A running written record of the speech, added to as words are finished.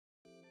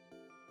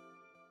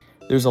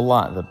There's a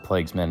lot that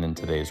plagues men in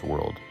today's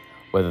world,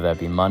 whether that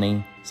be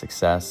money,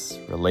 success,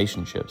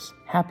 relationships,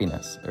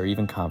 happiness, or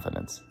even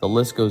confidence. The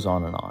list goes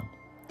on and on.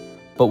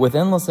 But with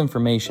endless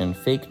information,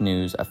 fake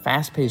news, a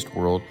fast-paced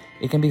world,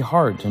 it can be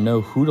hard to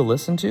know who to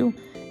listen to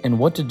and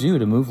what to do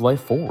to move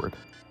life forward.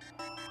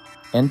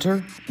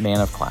 Enter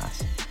Man of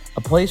Class,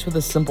 a place with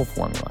a simple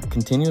formula,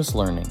 continuous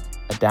learning,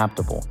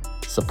 adaptable,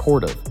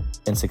 supportive,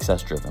 and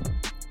success-driven.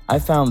 I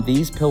found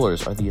these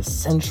pillars are the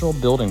essential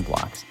building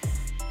blocks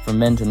for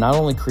men to not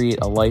only create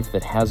a life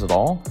that has it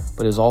all,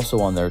 but is also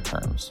on their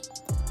terms.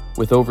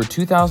 With over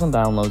 2,000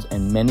 downloads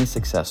and many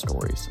success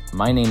stories,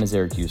 my name is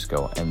Eric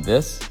Yusko, and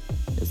this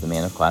is the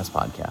Man of Class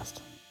podcast.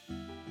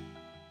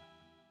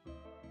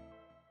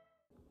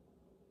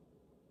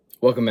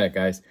 Welcome back,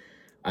 guys.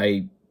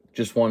 I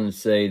just wanted to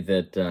say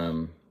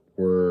that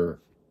we're,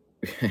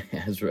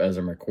 as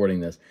I'm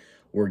recording this,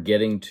 we're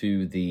getting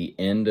to the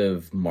end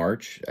of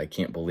March. I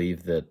can't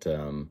believe that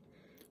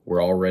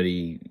we're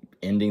already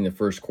ending the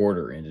first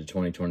quarter into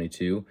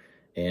 2022,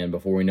 and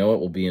before we know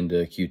it, we'll be into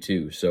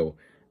Q2. So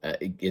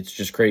it's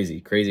just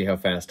crazy how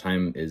fast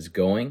time is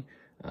going.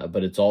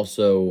 But it's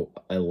also,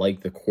 I like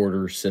the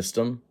quarter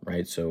system,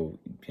 right? So,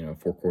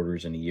 4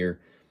 quarters in a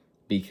year,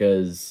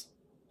 because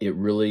it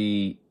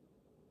really,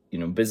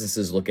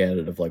 businesses look at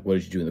it of like, what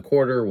did you do in the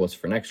quarter? What's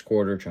for next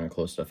quarter? Trying to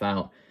close stuff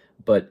out.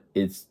 But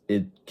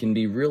it can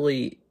be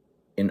really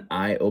an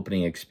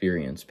eye-opening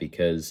experience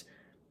because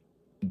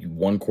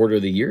 1 quarter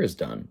of the year is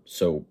done.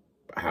 So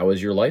how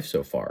is your life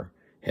so far?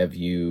 Have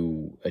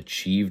you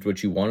achieved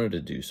what you wanted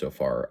to do so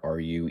far? Are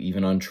you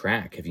even on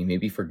track? Have you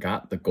maybe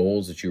forgot the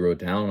goals that you wrote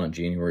down on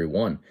January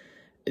 1?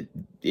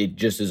 It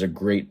just is a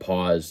great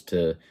pause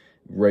to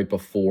right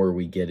before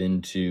we get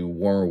into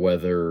warmer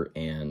weather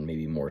and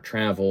maybe more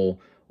travel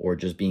or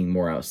just being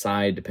more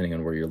outside, depending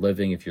on where you're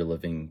living. If you're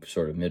living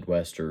sort of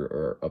Midwest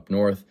or up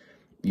north,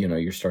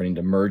 you're starting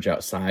to merge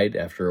outside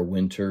after a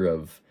winter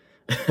of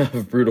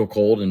brutal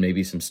cold and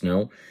maybe some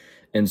snow.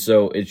 And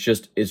so it's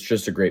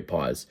just a great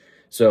pause.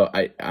 So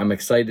I'm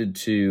excited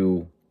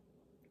to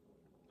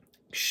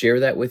share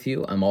that with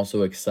you. I'm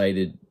also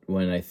excited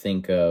when I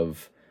think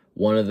of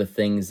one of the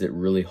things that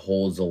really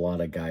holds a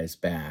lot of guys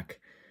back,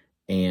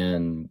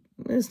 and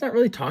it's not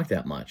really talked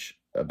that much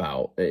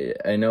about.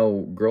 I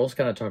know girls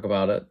kind of talk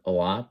about it a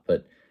lot,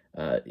 but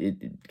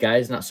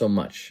guys not so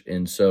much.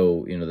 And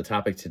so, the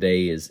topic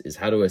today is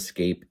how to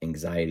escape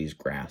anxiety's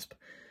grasp.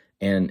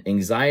 And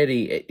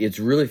anxiety, it's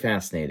really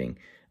fascinating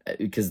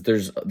because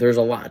there's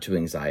a lot to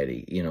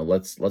anxiety.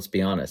 Let's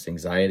be honest.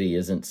 Anxiety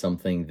isn't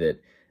something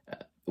that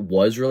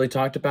was really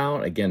talked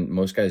about. Again,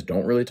 most guys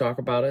don't really talk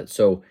about it.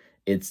 So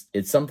it's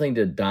something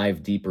to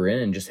dive deeper in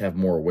and just have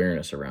more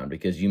awareness around,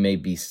 because you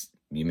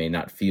may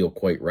not feel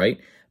quite right,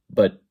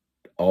 but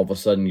all of a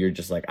sudden you're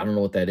just like, I don't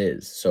know what that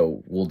is.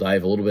 So we'll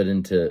dive a little bit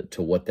into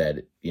what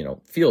that,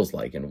 feels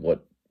like, and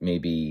what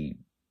maybe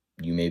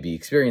you may be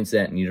experiencing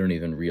that and you don't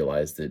even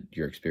realize that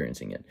you're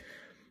experiencing it.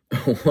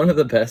 One of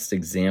the best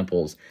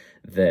examples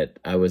that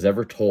I was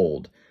ever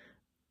told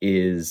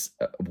is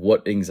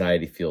what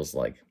anxiety feels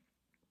like.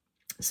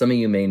 Some of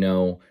you may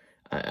know,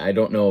 I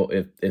don't know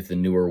if the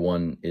newer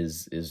one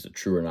is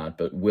true or not,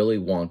 but Willy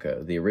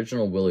Wonka, the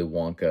original Willy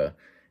Wonka,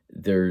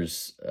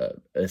 there's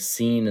a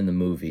scene in the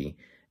movie,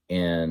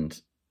 and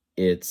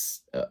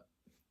it's,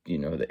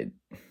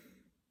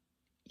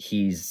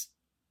 he's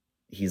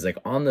like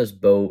on this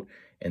boat,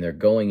 and they're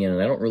going in,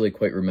 and I don't really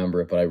quite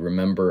remember it, but I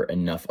remember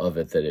enough of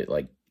it that it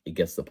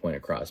gets the point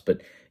across.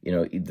 But,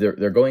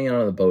 they're going out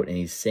on the boat, and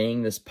he's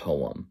saying this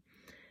poem.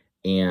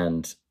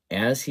 And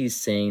as he's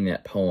saying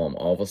that poem,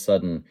 all of a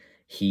sudden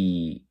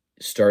he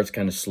starts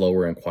kind of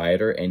slower and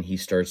quieter, and he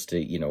starts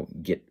to,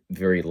 get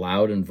very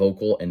loud and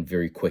vocal and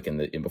very quick.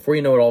 And before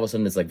you know it, all of a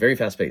sudden it's like very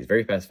fast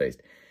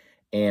paced.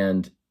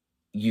 And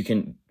you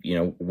can,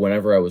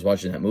 whenever I was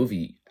watching that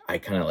movie, I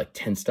kind of like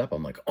tensed up.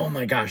 I'm like, oh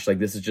my gosh, like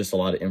this is just a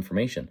lot of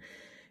information.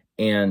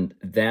 And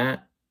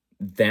that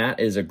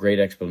is a great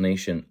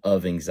explanation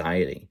of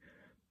anxiety.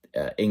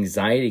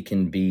 Anxiety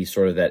can be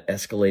sort of that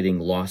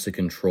escalating loss of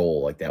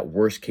control, like that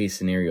worst case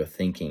scenario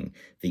thinking,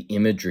 the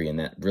imagery, and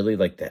that really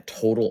like that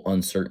total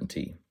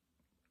uncertainty.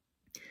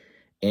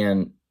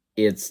 And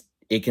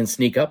it can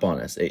sneak up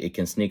on us. It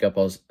can sneak up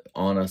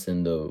on us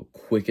in the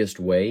quickest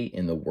way,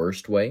 in the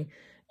worst way.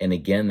 And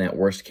again, that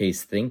worst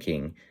case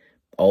thinking,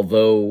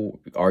 although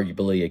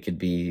arguably it could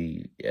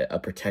be a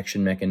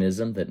protection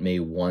mechanism that may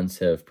once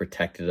have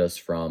protected us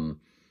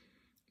from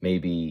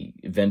maybe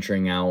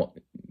venturing out,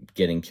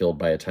 getting killed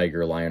by a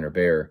tiger, lion, or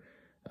bear.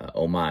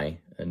 Oh my,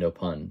 no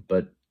pun.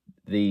 But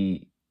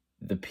the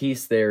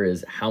piece there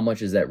is, how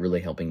much is that really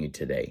helping you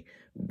today?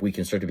 We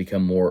can start to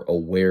become more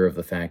aware of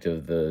the fact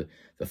of the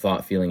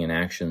thought, feeling, and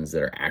actions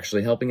that are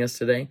actually helping us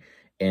today,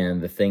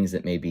 and the things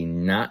that may be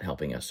not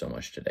helping us so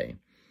much today.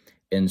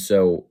 And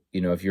so,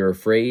 if you're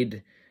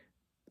afraid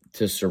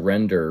to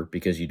surrender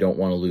because you don't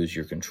want to lose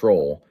your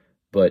control,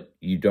 but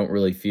you don't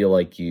really feel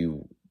like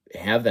you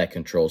have that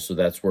control. So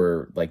that's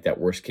where like that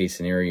worst case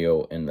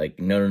scenario, and like,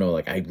 no,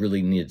 like I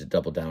really needed to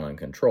double down on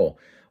control.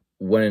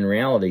 When in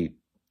reality,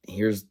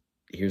 here's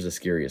here's the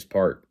scariest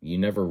part. You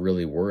never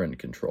really were in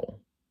control.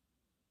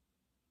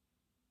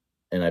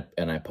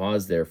 And I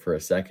paused there for a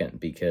second,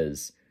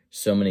 because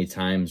so many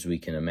times we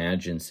can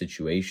imagine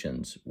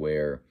situations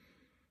where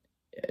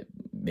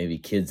maybe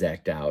kids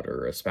act out,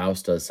 or a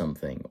spouse does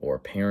something, or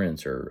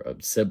parents or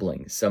a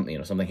sibling,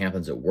 something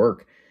happens at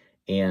work,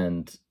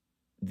 and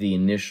the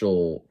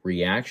initial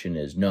reaction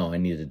is, no, I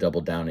need to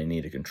double down, I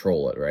need to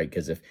control it, right?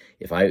 Because if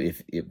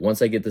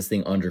once I get this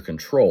thing under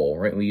control,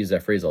 right? We use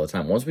that phrase all the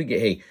time. Once we get,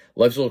 hey,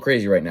 life's a little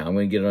crazy right now, I'm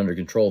going to get it under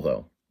control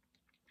though.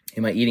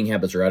 Hey, my eating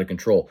habits are out of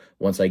control.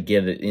 Once I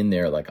get it in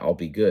there, like, I'll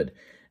be good.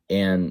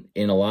 And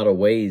in a lot of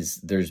ways,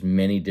 there's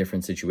many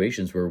different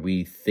situations where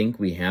we think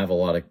we have a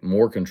lot of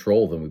more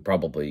control than we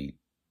probably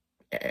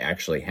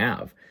actually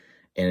have.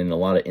 And in a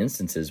lot of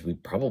instances, we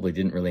probably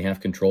didn't really have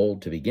control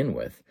to begin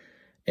with.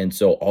 And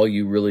so all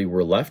you really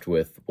were left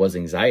with was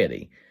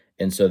anxiety.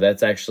 And so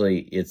that's actually,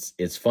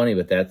 it's funny,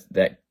 but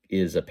that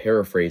is a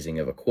paraphrasing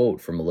of a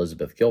quote from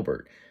Elizabeth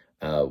Gilbert,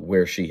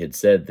 where she had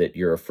said that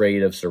you're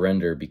afraid of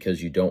surrender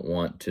because you don't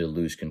want to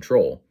lose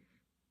control,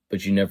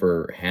 but you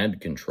never had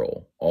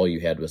control. All you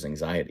had was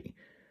anxiety.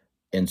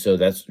 And so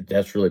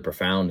that's really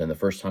profound. And the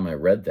first time I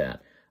read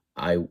that,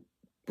 I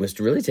was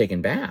really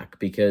taken back,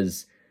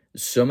 because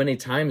so many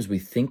times we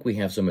think we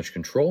have so much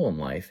control in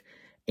life,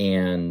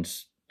 and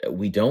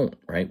we don't,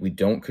 right? We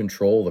don't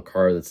control the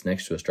car that's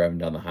next to us driving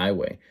down the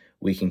highway.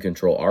 We can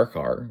control our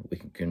car. We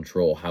can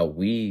control how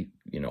we,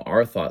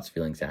 our thoughts,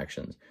 feelings,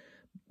 actions,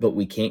 but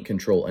we can't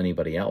control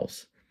anybody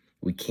else.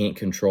 We can't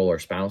control our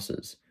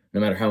spouses, no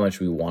matter how much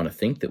we want to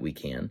think that we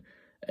can.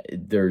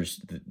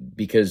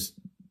 Because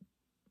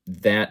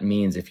that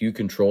means if you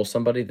control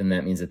somebody, then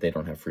that means that they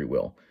don't have free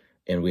will.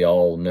 And we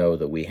all know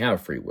that we have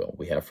free will.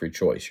 We have free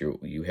choice.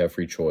 You have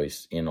free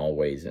choice in all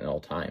ways and all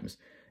times.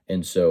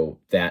 And so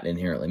that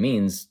inherently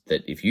means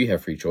that if you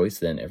have free choice,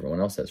 then everyone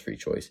else has free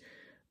choice.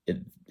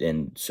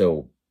 And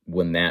so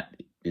when that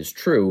is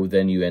true,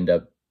 then you end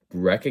up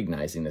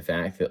recognizing the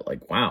fact that,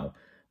 like, wow,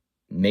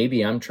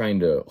 maybe I'm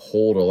trying to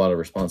hold a lot of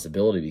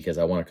responsibility because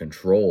I want to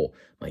control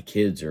my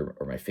kids or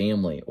my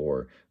family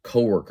or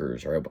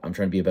coworkers, or I'm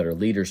trying to be a better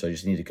leader, so I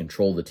just need to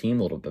control the team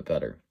a little bit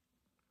better.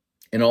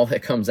 And all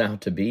that comes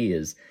out to be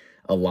is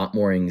a lot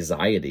more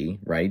anxiety,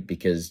 right?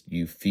 Because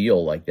you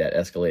feel like that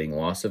escalating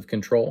loss of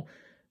control.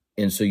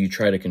 And so you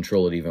try to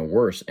control it even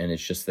worse. And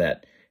it's just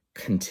that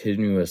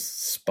continuous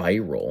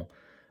spiral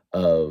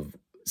of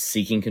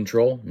seeking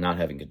control, not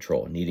having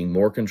control, needing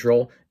more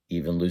control,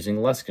 even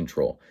losing less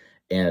control.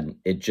 And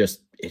it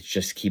just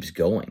keeps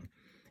going.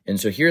 And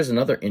so here's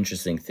another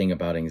interesting thing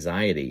about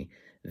anxiety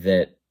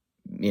that,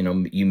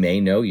 you may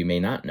know, you may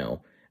not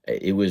know.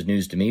 It was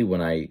news to me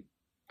when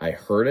I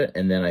heard it,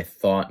 and then I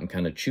thought and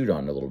kind of chewed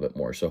on it a little bit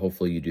more. So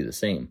hopefully you do the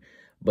same.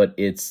 But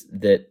it's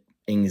that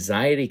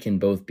anxiety can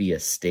both be a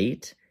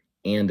state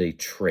and a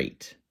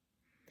trait.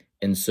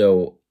 And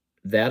so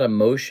that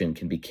emotion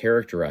can be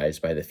characterized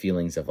by the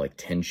feelings of like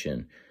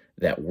tension,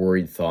 that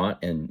worried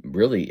thought, and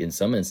really in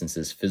some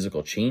instances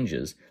physical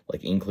changes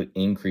like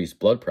increased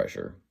blood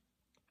pressure.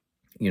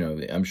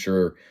 I'm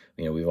sure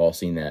we've all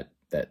seen that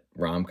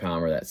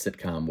rom-com or that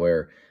sitcom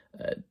where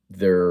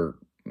their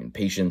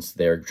patients,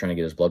 they're trying to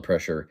get his blood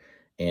pressure,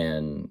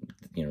 and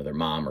their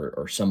mom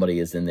or somebody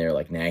is in there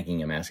like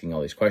nagging him, asking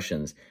all these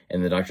questions,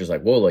 and the doctor's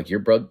like, whoa, like your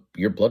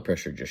blood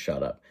pressure just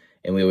shot up.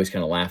 And we always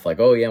kind of laugh like,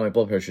 oh yeah, my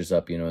blood pressure's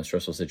up, in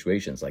stressful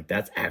situations. Like,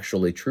 that's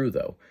actually true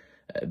though.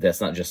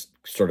 That's not just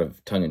sort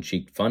of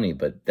tongue-in-cheek funny,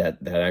 but that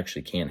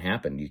actually can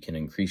happen. You can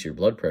increase your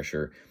blood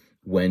pressure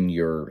when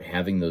you're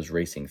having those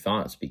racing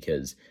thoughts,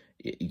 because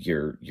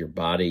your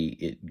body,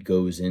 it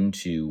goes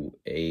into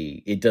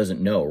it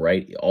doesn't know,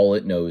 right? All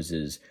it knows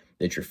is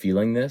that you're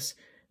feeling this.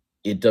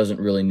 It doesn't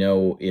really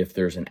know if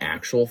there's an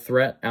actual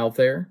threat out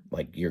there,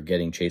 like you're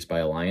getting chased by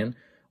a lion,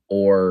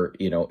 or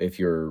if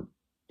you're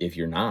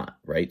not,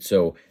 right?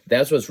 So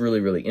that's what's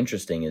really, really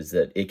interesting, is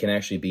that it can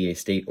actually be a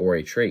state or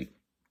a trait.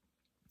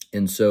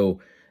 And so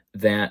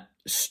that,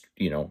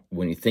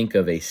 when you think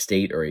of a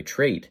state or a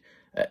trait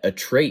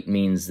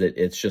means that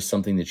it's just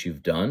something that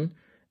you've done,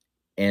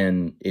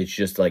 and it's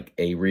just like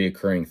a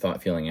reoccurring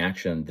thought, feeling,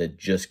 action that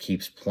just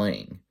keeps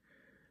playing.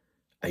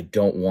 I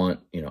don't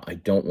want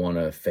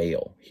to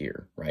fail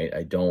here, right?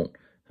 I don't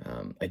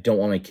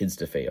want my kids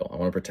to fail. I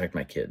want to protect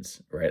my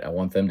kids, right? I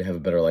want them to have a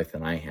better life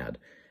than I had.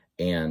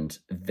 And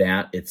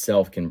that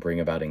itself can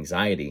bring about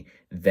anxiety.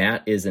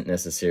 That isn't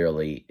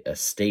necessarily a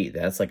state.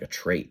 That's like a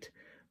trait,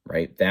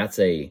 right? That's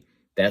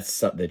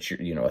something that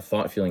a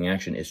thought, feeling,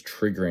 action is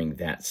triggering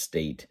that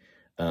state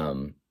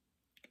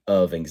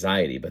of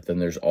anxiety. But then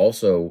there's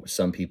also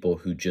some people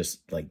who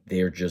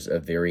they're just a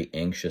very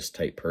anxious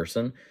type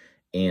person,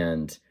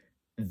 and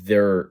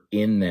they're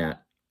in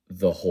that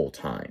the whole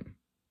time.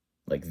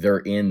 Like, they're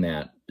in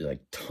that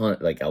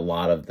a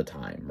lot of the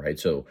time, right?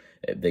 So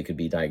they could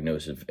be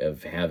diagnosed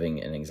of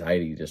having an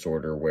anxiety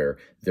disorder where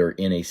they're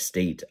in a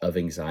state of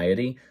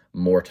anxiety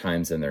more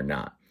times than they're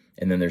not.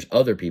 And then there's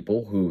other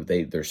people who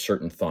there's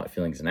certain thought,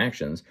 feelings, and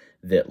actions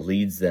that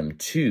leads them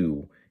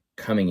to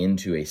coming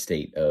into a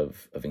state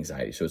of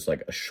anxiety. So it's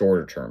like a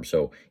shorter term.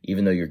 So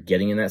even though you're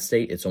getting in that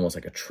state, it's almost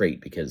like a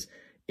trait because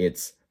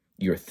it's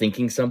you're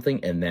thinking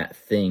something and that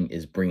thing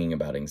is bringing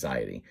about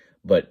anxiety.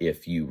 But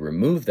if you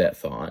remove that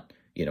thought,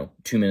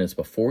 2 minutes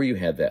before you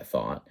had that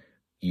thought,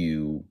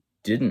 you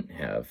didn't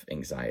have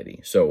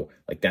anxiety. So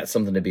like that's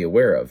something to be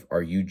aware of.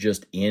 Are you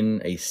just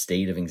in a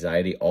state of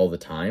anxiety all the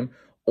time?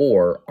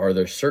 Or are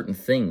there certain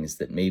things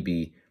that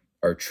maybe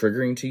are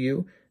triggering to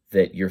you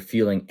that you're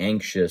feeling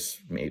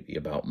anxious maybe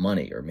about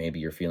money, or maybe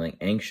you're feeling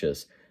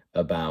anxious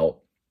about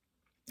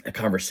a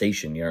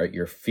conversation?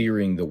 You're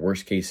fearing the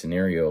worst case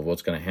scenario of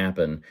what's going to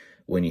happen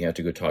when you have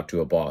to go talk to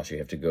a boss, you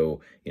have to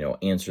go,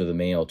 answer the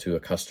mail to a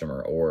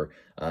customer, or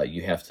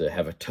you have to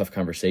have a tough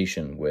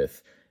conversation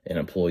with an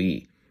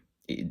employee.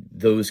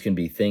 Those can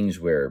be things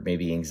where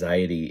maybe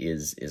anxiety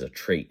is a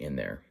trait in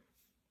there.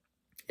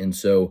 And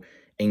so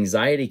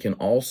anxiety can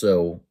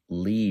also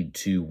lead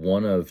to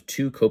one of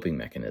two coping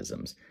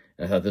mechanisms.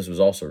 And I thought this was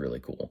also really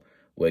cool.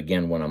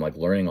 Again, when I'm like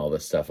learning all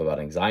this stuff about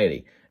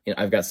anxiety,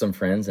 I've got some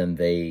friends and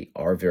they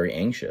are very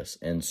anxious.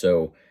 And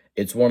so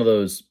it's one of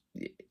those,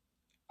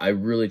 I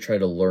really try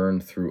to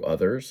learn through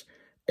others.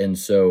 And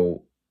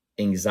so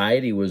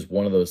anxiety was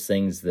one of those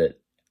things that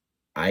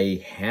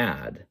I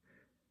had,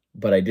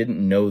 but I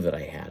didn't know that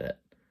I had it.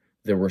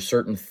 There were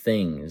certain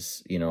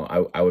things,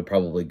 I would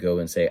probably go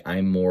and say,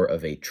 I'm more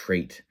of a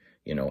trait.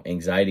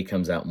 Anxiety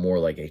comes out more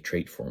like a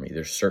trait for me.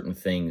 There's certain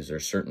things,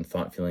 there's certain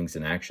thought, feelings,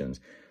 and actions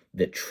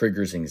that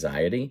triggers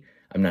anxiety.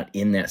 I'm not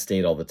in that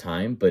state all the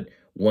time, but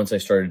once I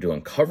started to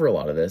uncover a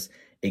lot of this,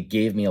 it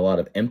gave me a lot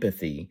of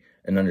empathy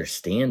and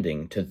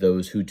understanding to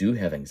those who do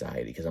have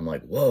anxiety, because I'm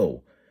like,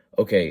 whoa,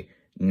 okay,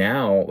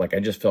 now, like I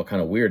just felt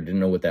kind of weird, didn't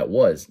know what that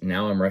was.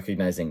 Now I'm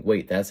recognizing,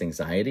 wait, that's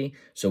anxiety.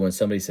 So when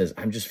somebody says,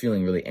 I'm just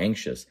feeling really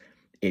anxious,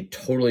 it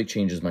totally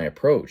changes my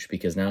approach,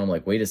 because now I'm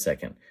like, wait a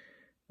second,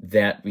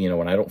 that,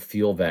 when I don't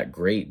feel that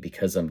great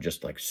because I'm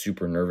just like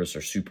super nervous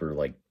or super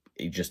like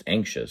just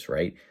anxious,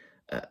 right?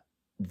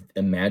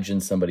 Imagine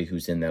somebody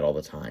who's in that all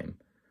the time.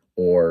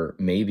 Or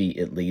maybe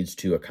it leads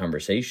to a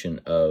conversation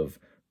of,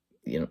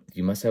 you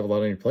must have a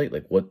lot on your plate.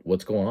 Like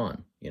what's going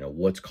on?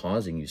 What's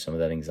causing you some of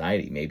that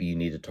anxiety? Maybe you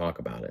need to talk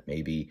about it.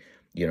 Maybe,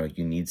 you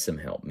need some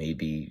help.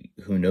 Maybe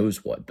who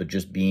knows what, but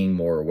just being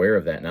more aware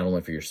of that, not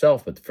only for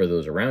yourself, but for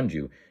those around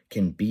you,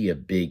 can be a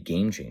big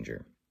game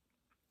changer.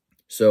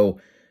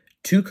 So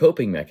two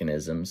coping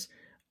mechanisms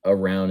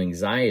around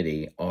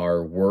anxiety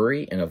are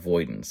worry and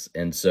avoidance.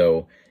 And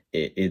so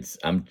I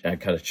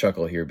kind of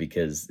chuckle here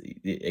because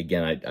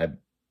again,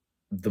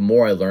 the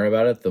more I learn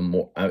about it, the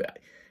more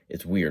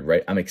it's weird,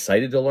 right? I'm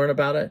excited to learn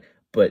about it,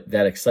 but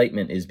that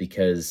excitement is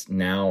because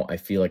now I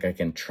feel like I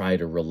can try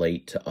to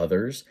relate to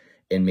others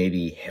and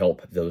maybe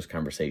help those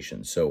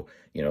conversations. So,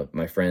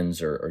 my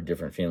friends or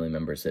different family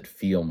members that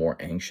feel more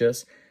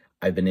anxious,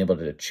 I've been able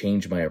to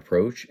change my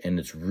approach and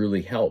it's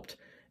really helped.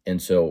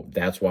 And so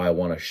that's why I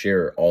want to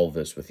share all of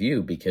this with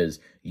you, because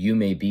you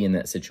may be in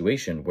that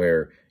situation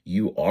where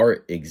you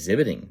are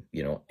exhibiting,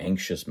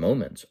 anxious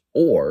moments,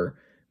 or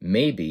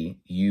maybe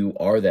you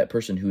are that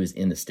person who is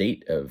in the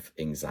state of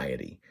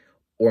anxiety,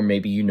 or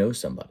maybe you know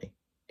somebody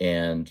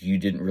and you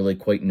didn't really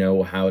quite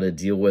know how to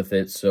deal with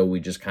it. So we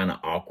just kind of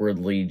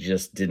awkwardly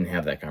just didn't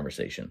have that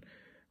conversation,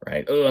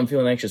 right? Oh, I'm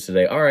feeling anxious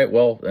today. All right,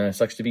 well,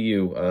 sucks to be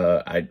you.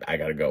 I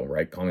got to go,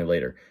 right? Call me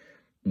later.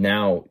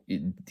 Now,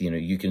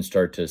 you can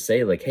start to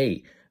say like,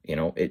 hey,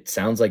 it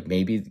sounds like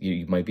maybe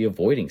you might be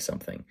avoiding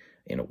something.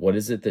 What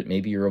is it that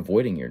maybe you're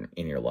avoiding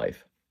in your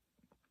life?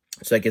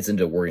 So that gets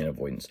into worry and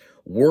avoidance.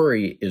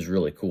 Worry is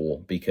really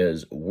cool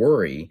because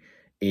worry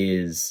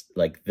is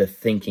like the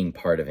thinking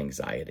part of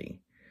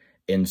anxiety.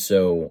 And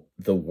so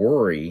the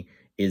worry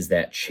is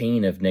that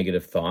chain of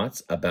negative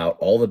thoughts about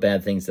all the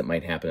bad things that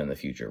might happen in the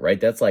future, right?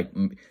 That's like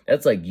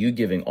you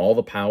giving all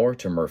the power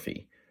to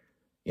Murphy,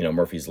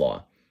 Murphy's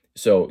Law.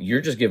 So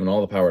you're just giving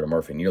all the power to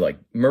Murphy, and you're like,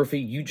 Murphy,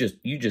 you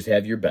just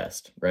have your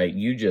best, right?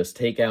 You just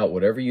take out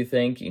whatever you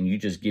think, and you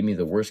just give me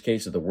the worst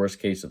case of the worst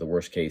case of the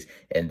worst case,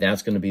 and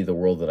that's going to be the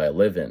world that I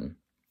live in.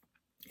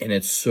 And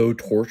it's so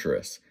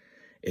torturous.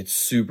 It's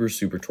super,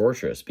 super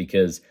torturous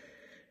because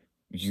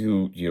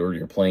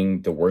you're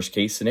playing the worst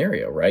case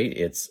scenario, right?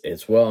 It's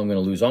well, I'm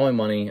going to lose all my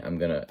money. I'm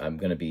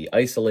going to be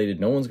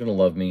isolated. No one's going to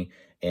love me.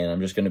 And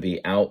I'm just going to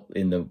be out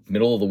in the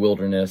middle of the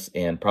wilderness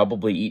and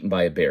probably eaten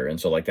by a bear.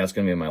 And so like, that's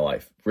going to be my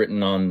life,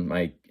 written on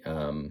my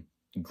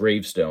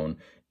gravestone,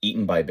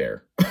 eaten by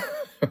bear,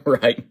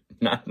 right?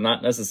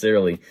 Not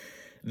necessarily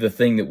the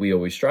thing that we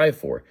always strive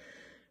for,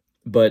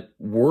 but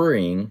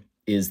worrying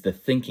is the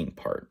thinking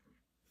part.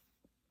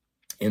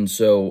 And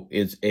so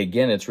it's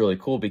really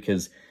cool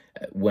because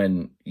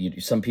when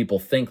some people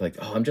think like,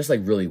 oh, I'm just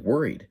like really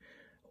worried.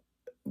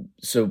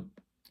 So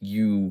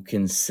you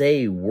can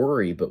say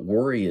worry, but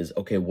worry is,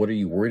 okay, what are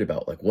you worried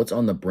about? Like what's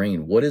on the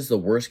brain? What is the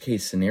worst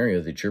case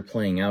scenario that you're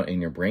playing out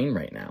in your brain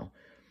right now?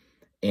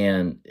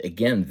 And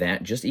again,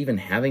 that just even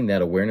having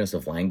that awareness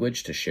of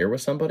language to share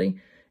with somebody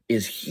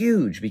is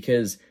huge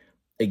because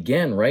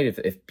again, right,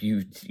 if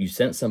you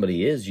sense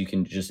somebody is, you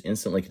can just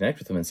instantly connect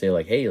with them and say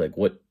like, hey, like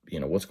what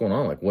what's going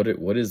on? Like, what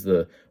is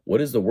the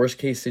worst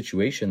case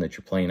situation that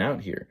you're playing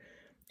out here?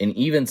 And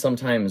even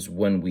sometimes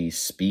when we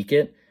speak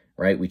it,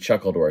 right, we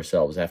chuckle to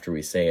ourselves after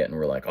we say it, and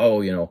we're like,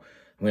 oh, I'm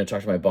going to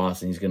talk to my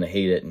boss and he's going to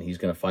hate it and he's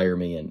going to fire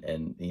me, and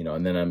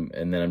then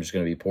I'm just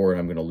going to be poor and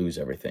I'm going to lose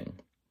everything.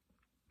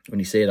 When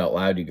you say it out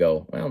loud, you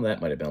go, well,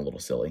 that might have been a little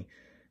silly.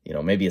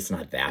 Maybe it's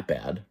not that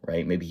bad,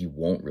 right? Maybe he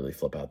won't really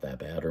flip out that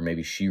bad, or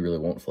maybe she really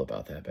won't flip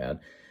out that bad.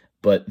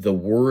 But the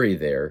worry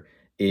there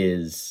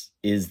is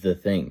the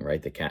thing,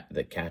 right?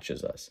 That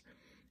catches us.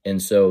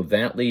 And so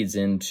that leads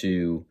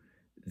into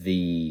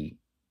the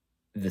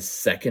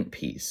second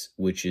piece,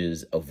 which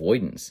is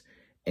avoidance.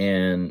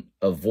 And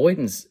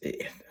avoidance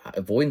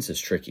is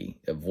tricky.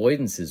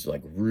 Avoidance is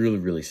like really,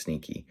 really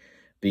sneaky,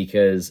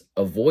 because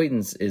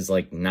avoidance is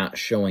like not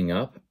showing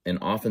up and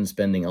often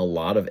spending a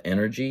lot of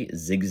energy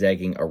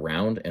zigzagging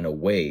around and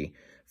away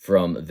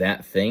from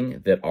that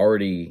thing that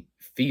already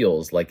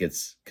feels like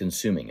it's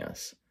consuming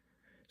us.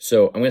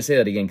 So I'm going to say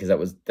that again because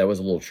that was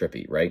a little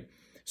trippy, right?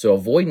 So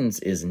avoidance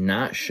is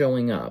not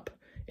showing up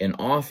and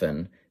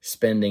often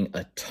spending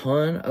a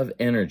ton of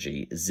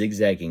energy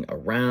zigzagging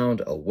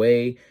around,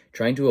 away,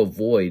 trying to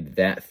avoid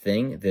that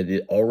thing that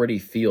it already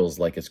feels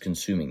like it's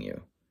consuming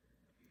you.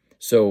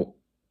 So,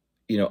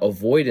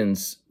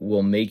 avoidance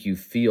will make you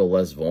feel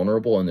less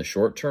vulnerable in the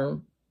short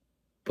term,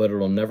 but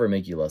it'll never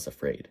make you less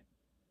afraid.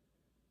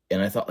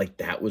 And I thought like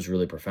that was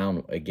really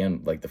profound.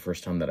 Again, like the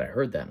first time that I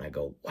heard that, and I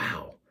go,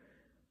 wow,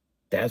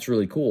 that's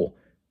really cool.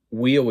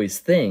 We always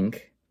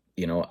think,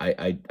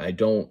 I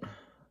don't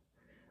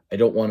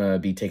want to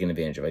be taken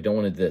advantage of. I don't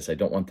want this. I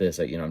don't want this.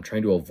 I'm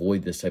trying to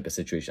avoid this type of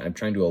situation. I'm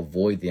trying to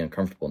avoid the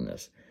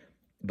uncomfortableness,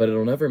 but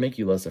it'll never make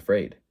you less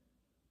afraid.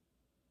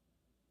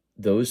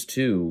 Those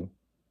two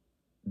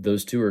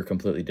are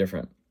completely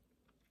different.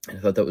 And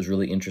I thought that was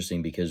really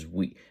interesting because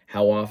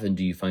how often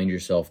do you find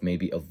yourself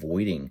maybe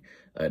avoiding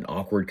an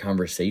awkward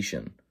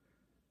conversation?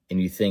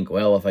 And you think,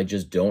 well, if I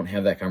just don't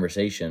have that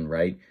conversation,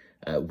 right?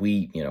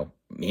 Me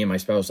and my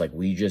spouse, like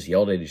we just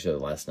yelled at each other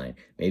last night.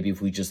 Maybe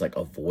if we just like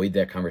avoid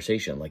that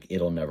conversation, like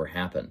it'll never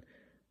happen.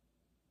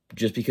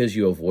 Just because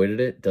you avoided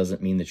it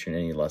doesn't mean that you're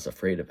any less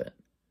afraid of it.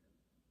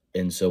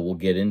 And so we'll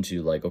get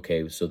into like,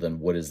 okay, so then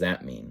what does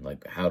that mean?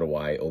 Like, how do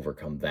I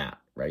overcome that,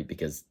 right?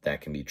 Because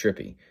that can be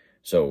trippy.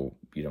 So,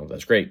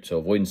 that's great. So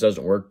avoidance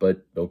doesn't work,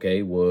 but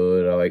okay,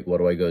 what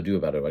do I go do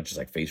about it? Do I just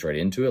like face right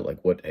into it? Like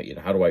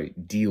how do I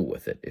deal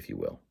with it, if you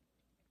will?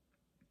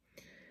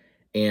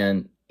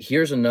 And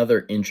here's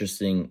another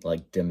interesting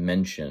like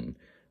dimension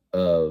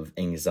of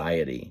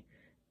anxiety.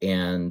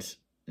 And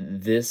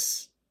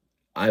this,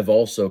 I've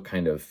also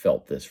kind of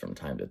felt this from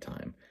time to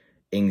time.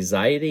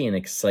 Anxiety and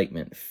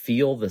excitement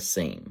feel the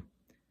same,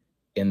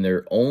 and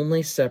their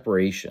only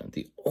separation,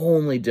 the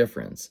only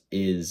difference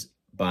is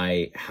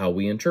by how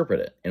we interpret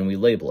it and we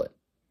label it.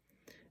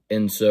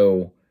 And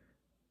so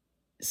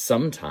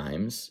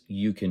sometimes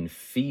you can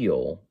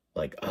feel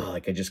like, oh,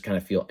 like I just kind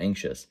of feel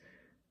anxious,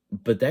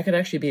 but that could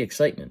actually be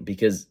excitement,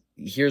 because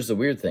here's the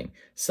weird thing.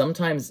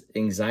 Sometimes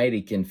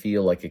anxiety can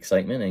feel like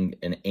excitement,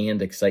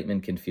 and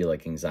excitement can feel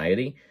like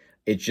anxiety.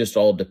 It just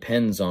all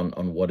depends on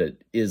what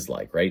it is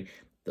like, right?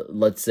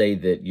 Let's say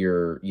that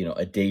you're,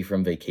 a day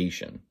from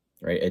vacation,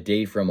 right? A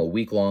day from a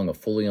week long of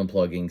fully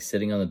unplugging,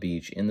 sitting on the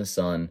beach in the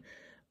sun,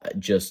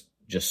 just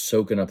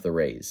soaking up the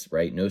rays,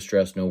 right? No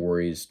stress, no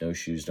worries, no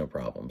shoes, no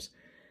problems.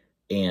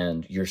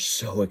 And you're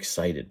so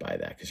excited by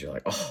that because you're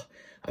like, oh,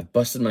 I've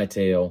busted my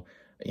tail.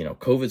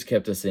 COVID's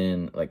kept us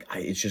in. Like,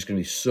 it's just going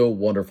to be so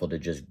wonderful to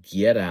just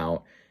get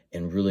out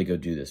and really go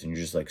do this. And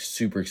you're just like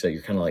super excited.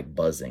 You're kind of like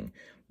buzzing.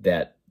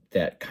 That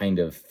kind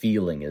of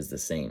feeling is the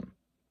same.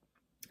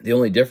 The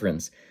only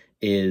difference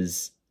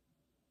is,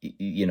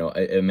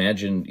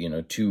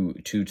 imagine, two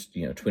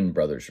twin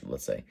brothers,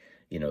 let's say.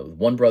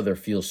 One brother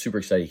feels super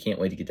excited. He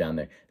can't wait to get down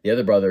there. The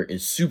other brother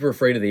is super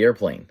afraid of the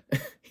airplane.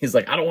 He's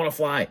like, I don't want to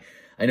fly.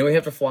 I know we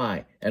have to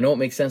fly. I know it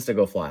makes sense to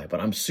go fly, but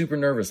I'm super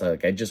nervous.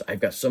 I've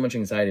got so much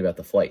anxiety about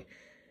the flight.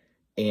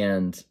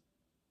 And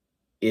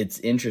it's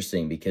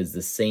interesting because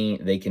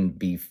they can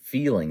be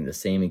feeling the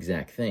same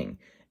exact thing.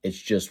 It's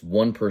just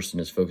one person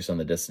is focused on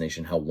the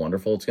destination, how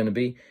wonderful it's going to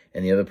be,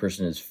 and the other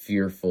person is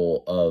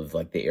fearful of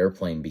like the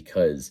airplane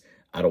because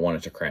I don't want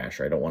it to crash,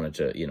 or I don't want it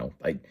to,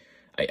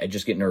 I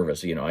just get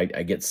nervous. I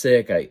get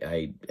sick.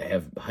 I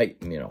have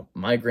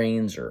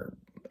migraines, or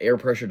air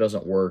pressure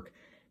doesn't work.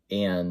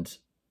 And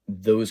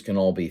those can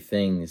all be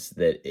things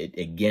that it,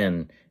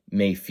 again,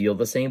 may feel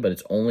the same, but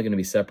it's only going to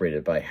be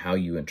separated by how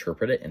you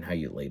interpret it and how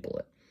you label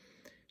it.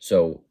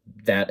 So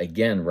that,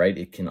 again, right,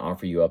 it can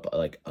offer you up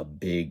like a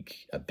big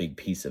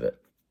piece of it.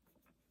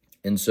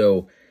 And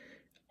so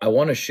I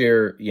want to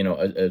share,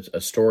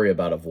 a story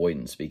about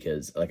avoidance,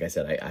 because like I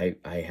said,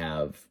 I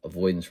have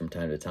avoidance from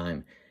time to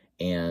time,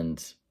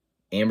 and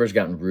Amber's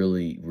gotten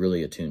really,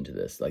 really attuned to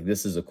this. Like,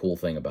 this is a cool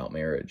thing about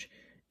marriage,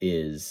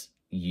 is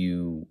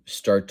you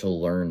start to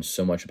learn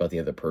so much about the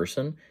other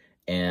person.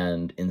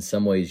 And in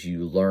some ways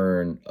you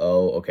learn,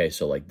 oh, okay,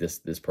 so like this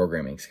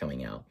programming is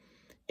coming out.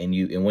 And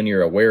when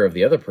you're aware of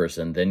the other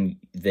person, then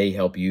they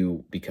help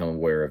you become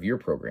aware of your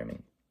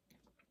programming.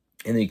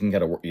 And then you can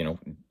kind of,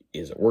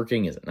 is it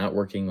working? Is it not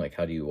working? Like,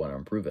 how do you want to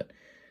improve it?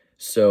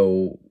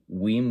 So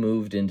we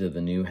moved into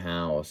the new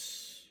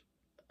house.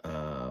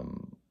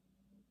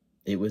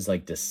 It was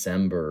like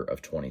December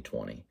of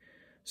 2020.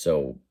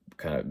 So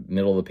kind of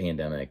middle of the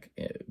pandemic,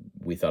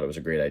 we thought it was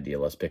a great idea.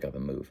 Let's pick up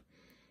and move.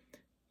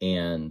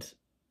 And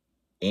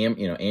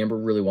Amber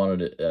really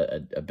wanted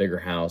a bigger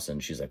house,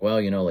 and she's like,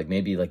 well, like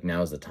maybe like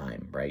now's the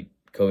time, right?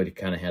 COVID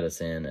kind of had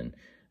us in, and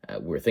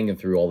we're thinking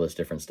through all this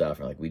different stuff.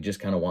 And like, we just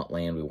kind of want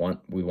land.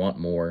 We want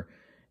more.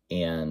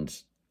 And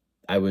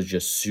I was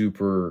just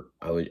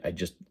I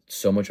just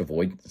so much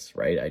avoidance,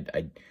 right?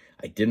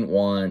 I didn't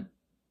want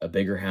a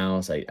bigger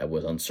house. I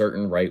was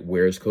uncertain, right?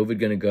 Where's COVID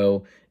going to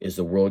go? Is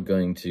the world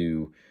going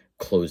to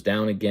close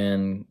down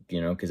again?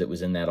 Because it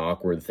was in that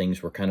awkward,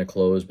 things were kind of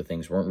closed, but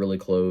things weren't really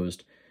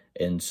closed.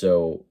 And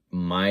so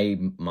my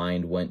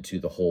mind went to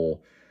the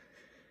whole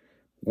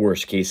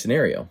worst case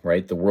scenario,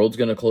 right? The world's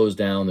going to close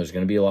down. There's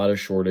going to be a lot of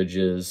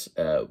shortages.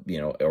 Are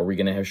we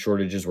going to have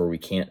shortages where we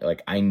can't,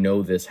 like, I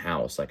know this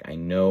house, like I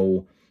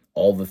know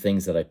all the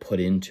things that I put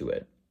into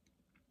it.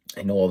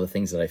 I know all the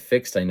things that I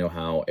fixed. I know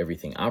how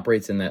everything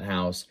operates in that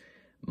house.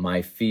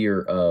 My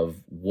fear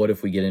of what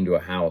if we get into a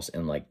house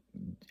and like,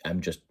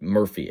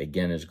 Murphy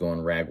again is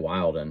going rag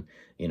wild. And,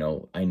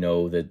 I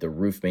know that the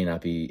roof may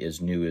not be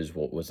as new as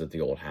what was at the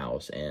old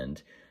house.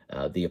 And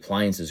the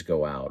appliances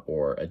go out,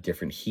 or a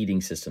different heating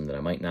system that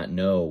I might not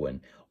know,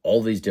 and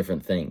all these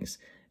different things.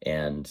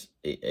 And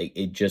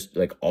it just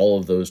like all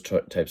of those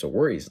types of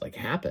worries like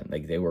happened,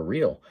 like they were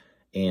real.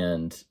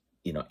 And,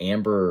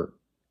 Amber,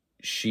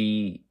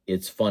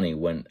 it's funny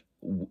when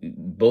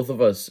both of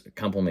us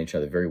complement each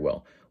other very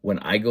well. When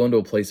I go into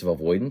a place of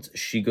avoidance,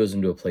 she goes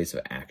into a place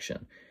of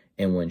action.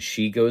 And when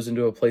she goes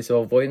into a place of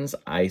avoidance,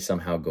 I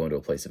somehow go into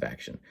a place of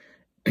action.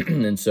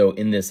 And so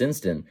in this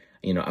instant,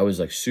 I was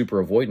like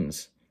super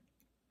avoidance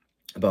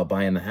about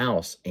buying the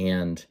house.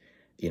 And,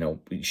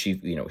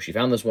 she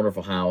found this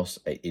wonderful house.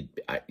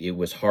 It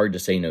was hard to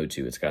say no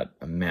to. It's got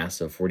a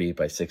massive 48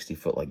 by 60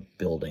 foot like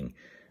building,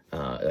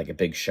 like a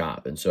big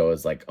shop. And so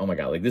it's like, oh my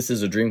God, like this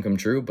is a dream come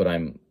true, but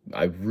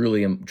I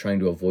really am trying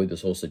to avoid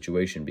this whole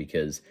situation,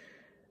 because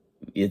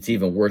it's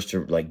even worse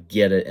to like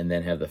get it and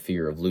then have the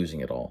fear of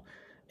losing it all.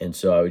 And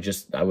so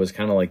I was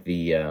kind of like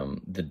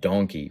the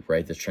donkey,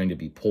 right? That's trying to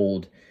be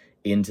pulled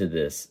into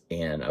this.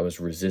 And I was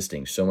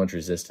resisting, so much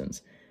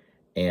resistance.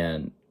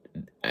 And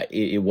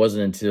it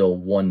wasn't until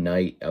one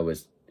night I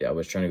was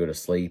trying to go to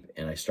sleep,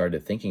 and I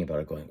started thinking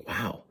about it, going,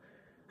 wow,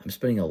 I'm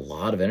spending a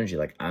lot of energy.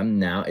 Like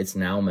it's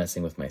now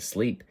messing with my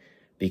sleep,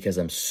 because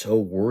I'm so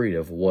worried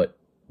of what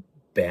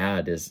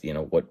bad is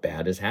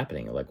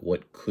happening. Like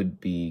what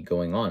could be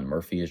going on.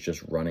 Murphy is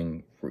just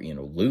running,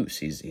 loose.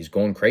 He's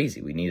going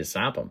crazy. We need to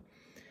stop him.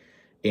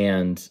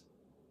 And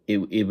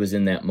it was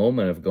in that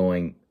moment of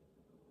going,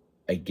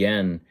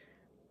 again,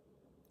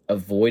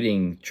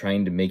 avoiding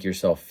trying to make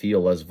yourself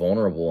feel less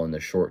vulnerable in the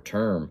short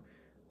term,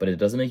 but it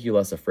doesn't make you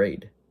less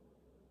afraid.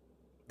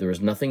 There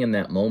was nothing in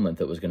that moment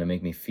that was going to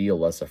make me feel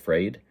less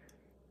afraid,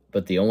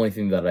 but the only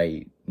thing that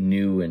I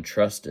knew and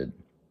trusted,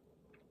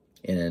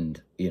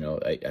 and,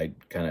 I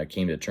kind of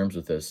came to terms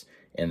with this,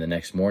 and the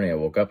next morning I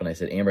woke up and I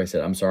said, Amber,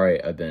 I'm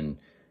sorry I've been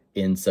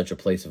in such a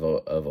place of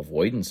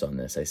avoidance on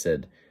this. I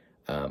said,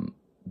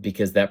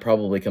 because that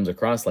probably comes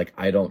across like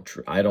I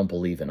don't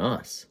believe in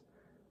us,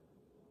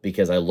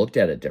 because I looked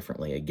at it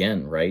differently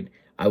again, right?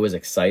 I was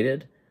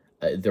excited.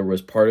 There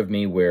was part of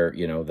me where,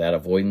 that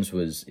avoidance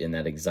was, in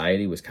that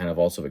anxiety was kind of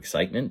also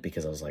excitement,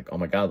 because I was like, oh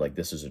my God, like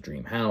this is a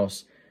dream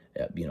house,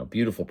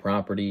 beautiful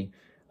property,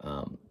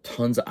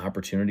 tons of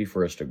opportunity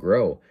for us to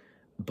grow.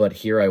 But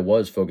here I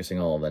was focusing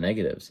on all the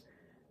negatives.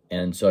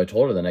 And so I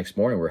told her the next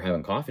morning, we were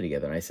having coffee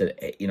together, and I said,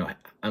 hey,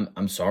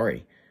 I'm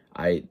sorry.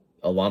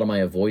 A lot of my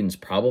avoidance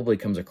probably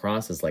comes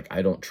across as like,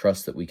 I don't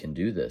trust that we can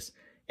do this.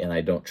 And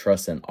I don't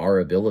trust in our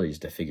abilities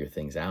to figure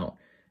things out.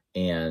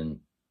 And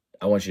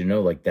I want you to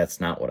know, like,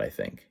 that's not what I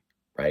think,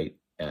 right?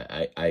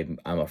 I'm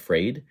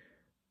afraid,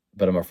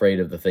 but I'm afraid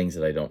of the things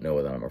that I don't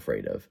know that I'm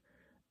afraid of.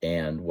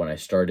 And when I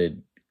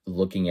started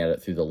looking at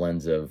it through the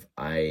lens of,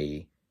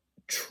 I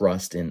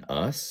trust in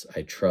us,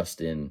 I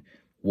trust in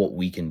what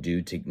we can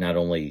do to not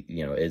only,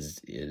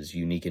 as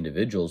unique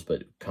individuals,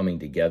 but coming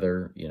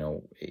together,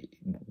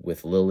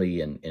 with Lily.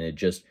 And it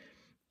just,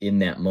 in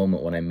that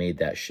moment when I made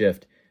that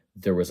shift,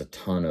 there was a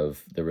ton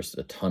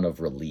of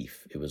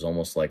relief. It was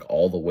almost like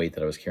all the weight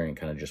that I was carrying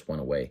kind of just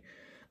went away.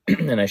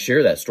 And I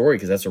share that story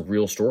because that's a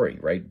real story,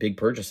 right? Big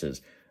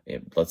purchases.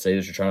 Let's say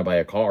that you're trying to buy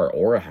a car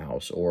or a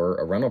house or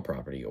a rental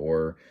property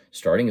or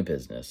starting a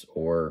business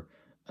or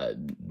a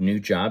new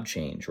job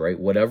change, right?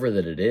 Whatever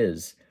that it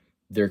is,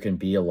 there can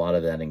be a lot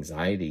of that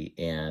anxiety.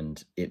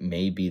 And it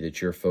may be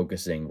that you're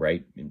focusing,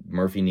 right?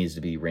 Murphy needs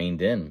to be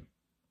reined in.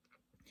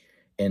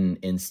 And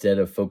instead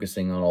of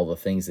focusing on all the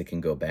things that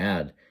can go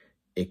bad,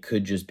 it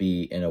could just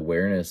be an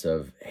awareness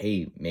of,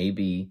 hey,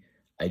 maybe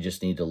I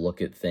just need to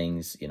look at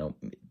things,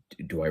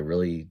 do I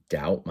really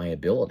doubt my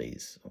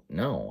abilities?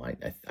 No,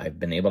 I've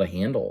been able to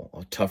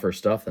handle tougher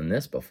stuff than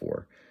this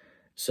before.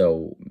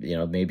 So,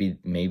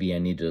 maybe I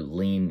need to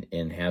lean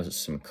and have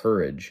some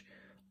courage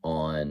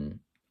on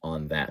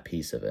that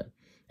piece of it.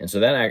 And so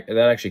that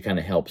actually kind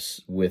of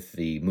helps with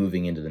the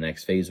moving into the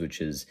next phase,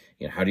 which is,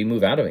 how do you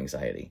move out of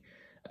anxiety?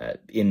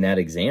 In that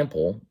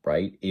example,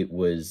 right? It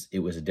was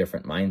a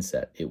different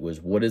mindset. It was,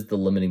 what is the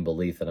limiting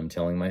belief that I'm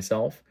telling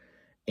myself,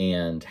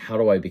 and how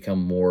do I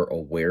become more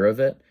aware of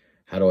it?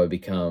 How do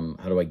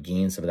I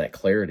gain some of that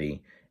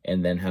clarity?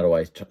 And then how do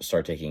I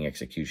start taking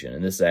execution?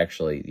 And this is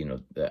actually,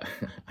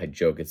 I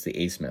joke, it's the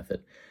ACE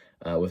method.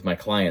 With my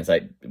clients,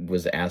 I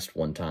was asked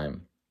one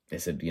time, I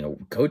said,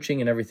 coaching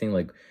and everything,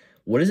 like,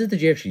 what is it that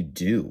you actually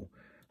do?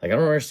 Like, I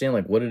don't understand,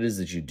 like, what it is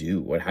that you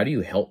do. How do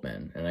you help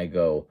men? And I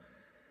go,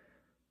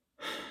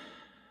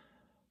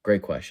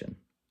 great question.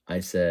 I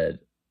said,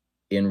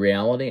 in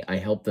reality, I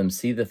help them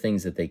see the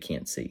things that they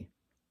can't see.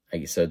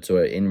 So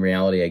in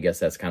reality, I guess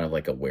that's kind of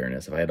like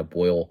awareness. If I had to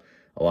boil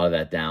a lot of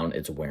that down,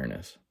 it's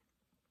awareness.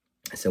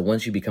 So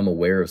once you become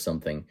aware of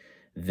something,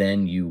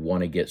 then you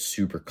want to get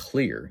super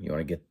clear. You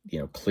want to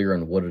get, clear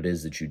on what it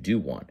is that you do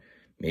want.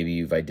 Maybe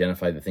you've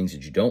identified the things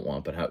that you don't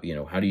want, but how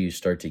do you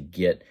start to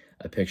get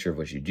a picture of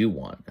what you do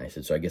want? And I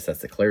said, so I guess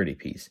that's the clarity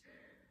piece.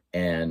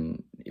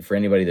 And for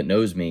anybody that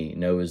knows me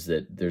knows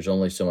that there's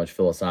only so much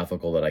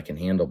philosophical that I can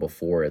handle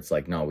before it's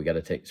like, no, we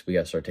got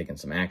to start taking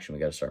some action.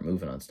 We got to start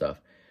moving on stuff.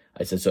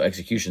 I said, so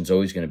execution is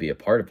always going to be a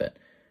part of it.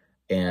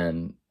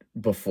 And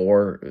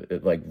before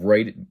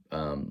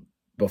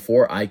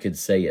I could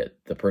say it,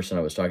 the person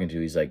I was talking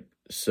to, he's like,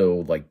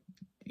 so like,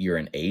 you're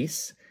an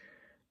ace?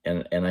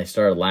 And I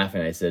started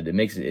laughing. I said,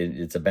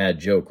 it's a bad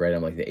joke, right?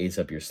 I'm like the ace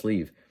up your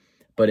sleeve.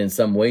 But in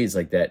some ways,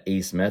 like, that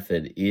ACE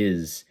method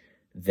is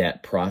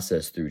that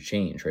process through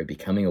change, right?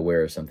 Becoming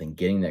aware of something,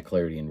 getting that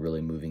clarity, and really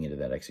moving into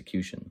that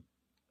execution.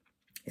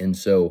 And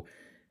so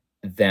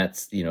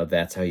that's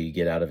how you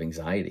get out of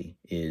anxiety,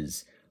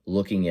 is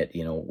looking at,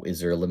 is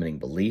there a limiting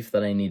belief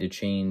that I need to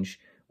change?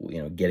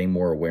 Getting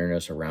more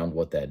awareness around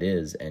what that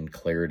is, and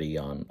clarity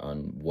on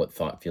what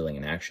thought, feeling,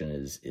 and action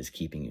is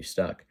keeping you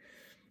stuck.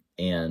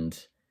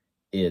 And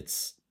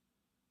it's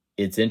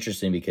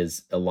interesting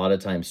because a lot of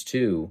times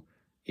too,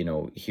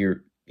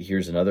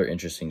 here's another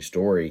interesting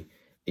story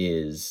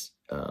is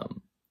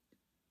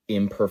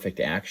imperfect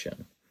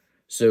action.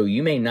 So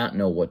you may not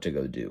know what to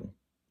go do,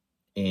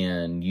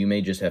 and you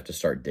may just have to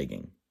start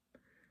digging.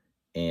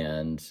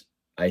 And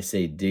I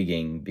say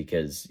digging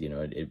because,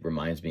 it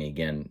reminds me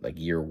again, like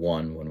year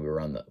one when we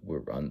were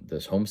on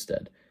this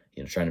homestead,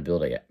 trying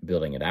to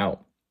building it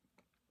out.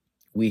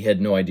 We had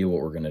no idea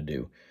what we're going to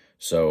do.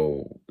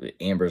 So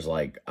Amber's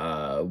like,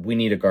 we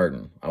need a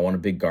garden. I want a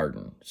big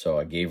garden. So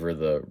I gave her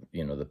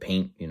the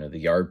paint, the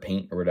yard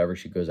paint or whatever.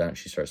 She goes out and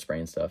she starts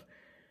spraying stuff.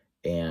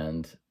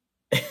 And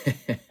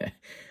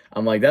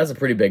I'm like, that's a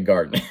pretty big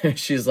garden.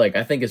 She's like,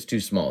 I think it's too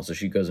small. So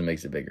she goes and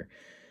makes it bigger.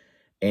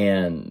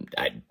 And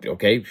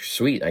okay,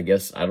 sweet. I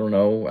guess, I don't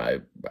know.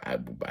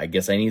 I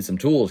guess I need some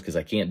tools because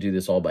I can't do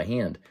this all by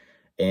hand.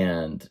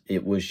 And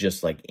it was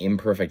just like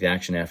imperfect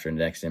action after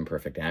next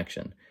imperfect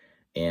action.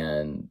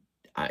 And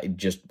I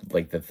just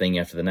like the thing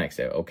after the next.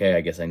 Okay,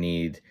 I guess I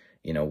need,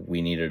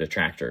 we needed a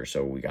tractor,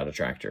 so we got a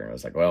tractor. And I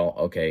was like, well,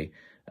 okay.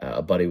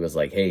 A buddy was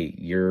like, hey,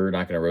 you're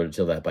not going to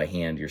rototill that by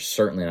hand. You're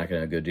certainly not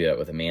going to go do that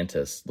with a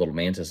little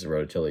Mantis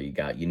rototiller you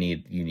got. You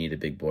need a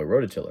big boy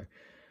rototiller.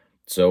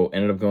 So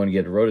ended up going to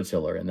get a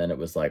rototiller, and then it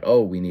was like,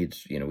 oh, we need,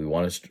 we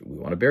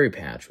want a berry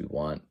patch. We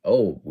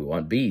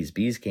want bees.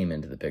 Bees came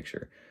into the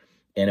picture,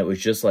 and it was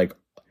just like,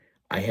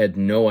 I had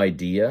no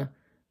idea.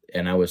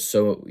 And I was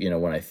so,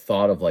 when I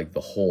thought of like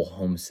the whole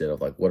homestead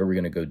of like, what are we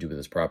going to go do with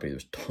this property?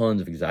 There's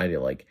tons of anxiety.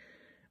 Like,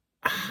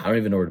 I don't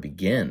even know where to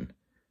begin.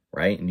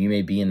 Right. And you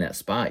may be in that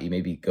spot. You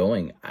may be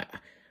going,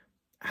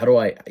 how do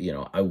I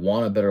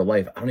want a better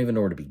life. I don't even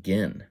know where to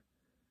begin.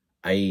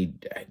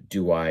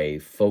 Do I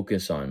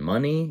focus on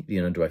money?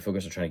 Do I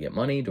focus on trying to get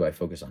money? Do I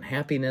focus on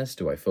happiness?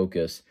 Do I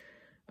focus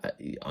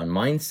on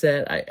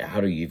mindset?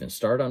 How do you even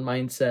start on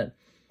mindset?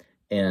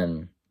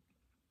 And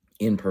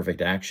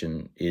imperfect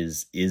action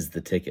is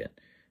the ticket,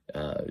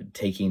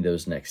 taking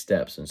those next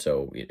steps. And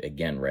so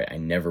again, right, I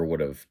never would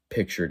have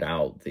pictured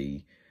out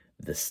the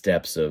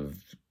steps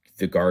of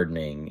the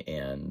gardening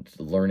and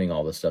learning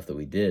all the stuff that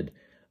we did.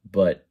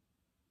 But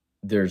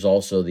there's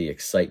also the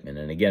excitement.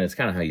 And again, it's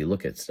kind of how you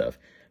look at stuff.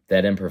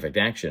 That imperfect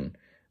action,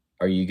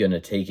 are you going to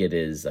take it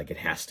as like it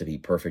has to be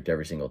perfect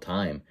every single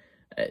time?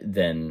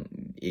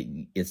 Then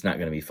it's not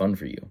going to be fun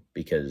for you,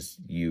 because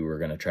you are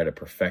going to try to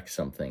perfect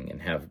something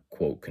and have,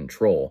 quote,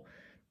 control,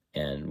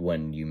 and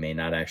when you may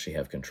not actually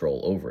have control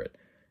over it.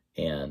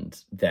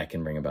 And that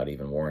can bring about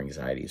even more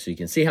anxiety. So you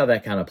can see how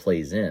that kind of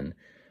plays in.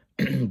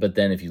 But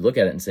then if you look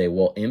at it and say,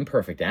 well,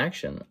 imperfect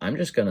action, I'm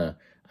just going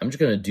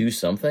to do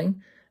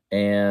something,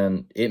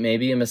 and it may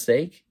be a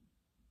mistake,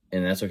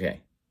 and that's okay.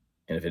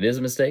 And if it is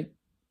a mistake,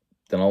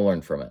 then I'll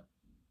learn from it.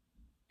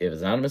 If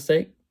it's not a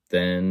mistake,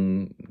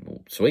 then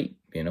sweet,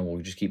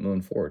 we'll just keep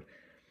moving forward.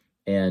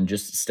 And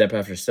just step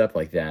after step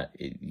like that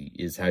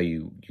is how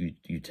you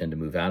tend to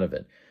move out of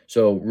it.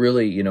 So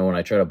really, when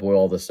I try to boil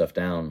all this stuff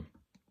down,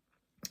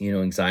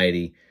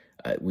 anxiety,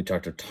 We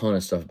talked a ton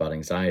of stuff about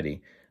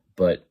anxiety,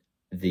 but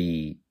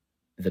the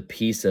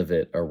piece of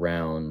it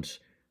around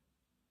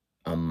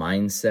a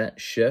mindset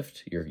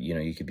shift,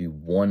 you could be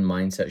one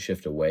mindset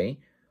shift away,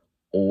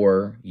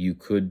 or you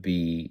could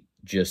be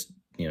just,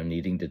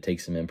 needing to take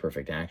some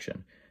imperfect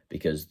action,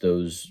 because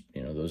those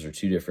are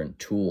two different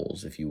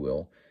tools, if you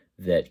will,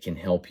 that can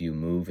help you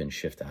move and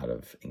shift out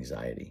of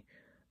anxiety.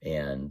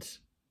 And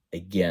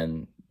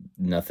again,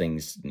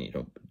 nothing's,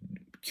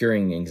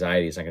 curing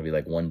anxiety is not going to be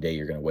like one day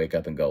you're going to wake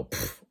up and go,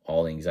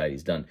 all the anxiety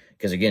is done.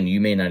 Because again,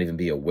 you may not even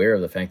be aware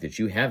of the fact that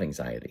you have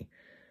anxiety.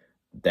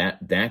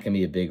 That can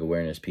be a big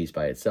awareness piece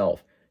by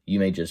itself. You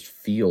may just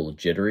feel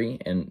jittery.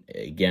 And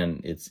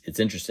again, it's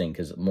interesting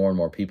because more and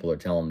more people are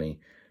telling me,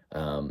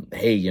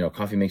 hey,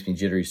 coffee makes me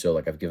jittery, so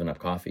like I've given up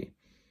coffee.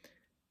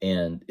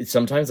 And it's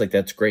sometimes like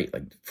that's great.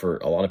 Like for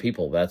a lot of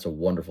people, that's a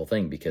wonderful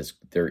thing, because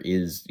there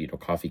is,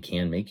 coffee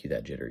can make you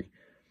that jittery.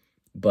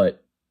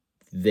 But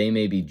they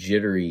may be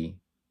jittery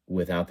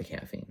without the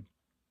caffeine.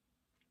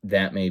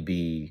 That may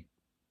be,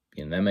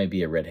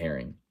 a red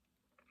herring.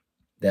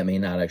 That may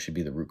not actually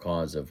be the root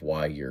cause of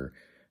why you're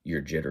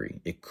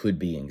jittery. It could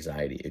be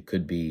anxiety. It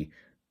could be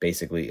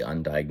basically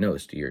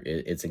undiagnosed.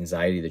 It's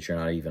anxiety that you're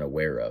not even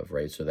aware of,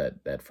 right? So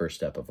that first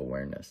step of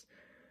awareness.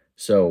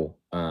 So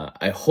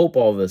I hope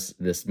all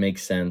this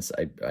makes sense.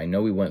 I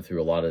know we went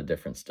through a lot of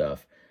different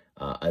stuff.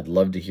 I'd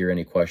love to hear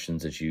any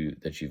questions that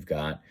you've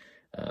got.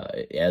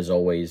 As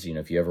always,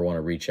 if you ever want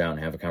to reach out and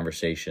have a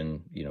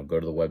conversation,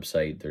 go to the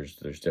website.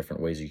 There's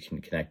different ways you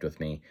can connect with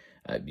me.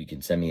 You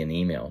can send me an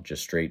email,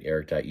 just straight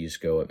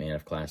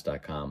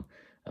eric.yusko@manofclass.com.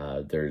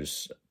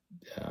 There's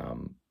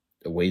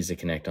ways to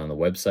connect on the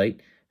website,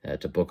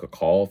 to book a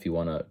call if you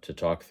want to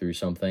talk through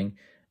something,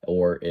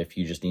 or if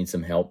you just need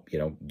some help,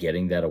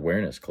 getting that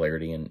awareness,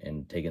 clarity,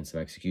 and taking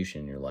some execution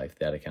in your life,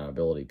 that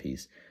accountability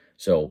piece.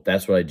 So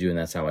that's what I do, and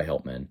that's how I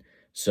help men.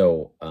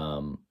 So,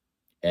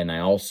 and I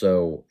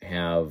also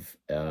have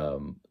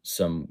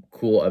some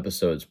cool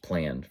episodes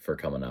planned for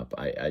coming up.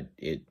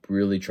 It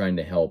really trying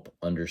to help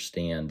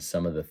understand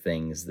some of the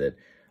things that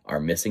are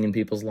missing in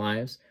people's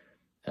lives.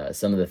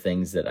 Some of the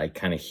things that I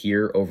kind of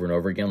hear over and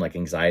over again, like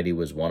anxiety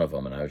was one of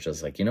them. And I was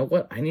just like, you know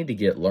what? I need to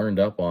get learned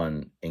up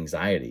on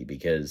anxiety,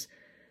 because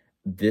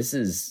this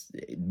is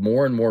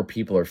more and more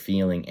people are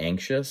feeling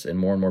anxious, and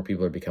more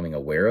people are becoming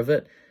aware of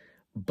it,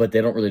 but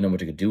they don't really know what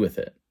to do with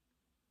it.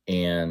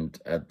 And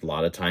a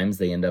lot of times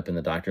they end up in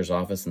the doctor's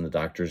office, and the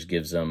doctor's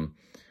gives them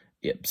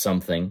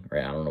something,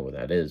 right? I don't know what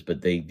that is,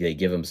 but they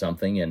give them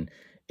something, and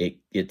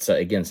it's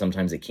again,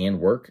 sometimes it can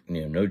work,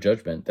 no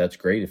judgment. That's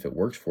great if it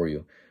works for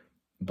you,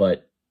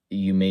 but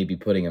you may be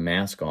putting a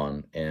mask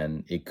on,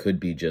 and it could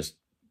be just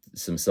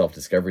some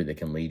self-discovery that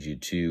can lead you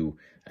to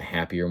a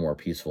happier, more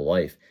peaceful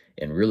life.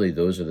 And really,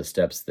 those are the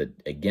steps that,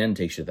 again,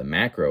 takes you to the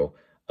macro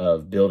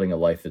of building a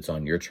life that's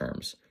on your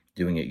terms,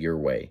 doing it your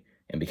way,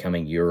 and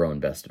becoming your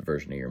own best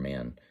version of your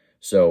man.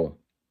 So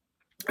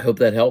I hope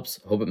that helps.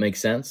 Hope it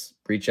makes sense.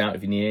 Reach out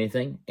if you need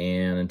anything.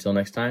 And until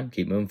next time,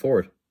 keep moving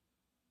forward.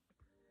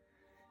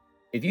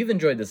 If you've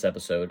enjoyed this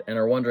episode and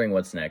are wondering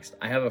what's next,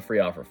 I have a free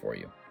offer for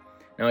you.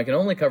 Now, I can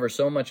only cover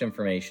so much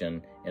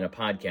information in a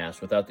podcast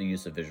without the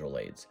use of visual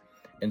aids.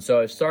 And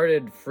so I've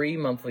started free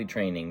monthly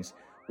trainings,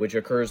 which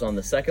occurs on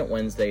the second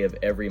Wednesday of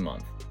every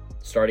month,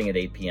 starting at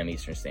 8 p.m.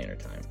 Eastern Standard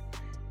Time.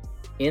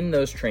 In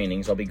those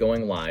trainings, I'll be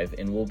going live,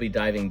 and we'll be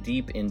diving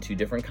deep into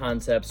different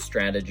concepts,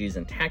 strategies,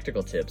 and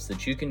tactical tips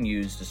that you can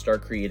use to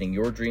start creating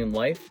your dream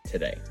life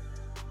today.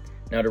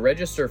 Now, to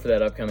register for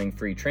that upcoming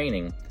free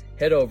training,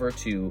 head over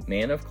to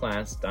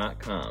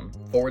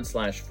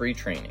manofclass.com/free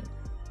training,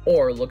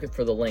 or look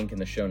for the link in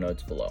the show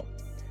notes below.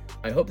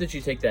 I hope that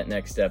you take that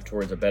next step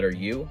towards a better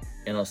you,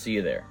 and I'll see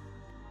you there.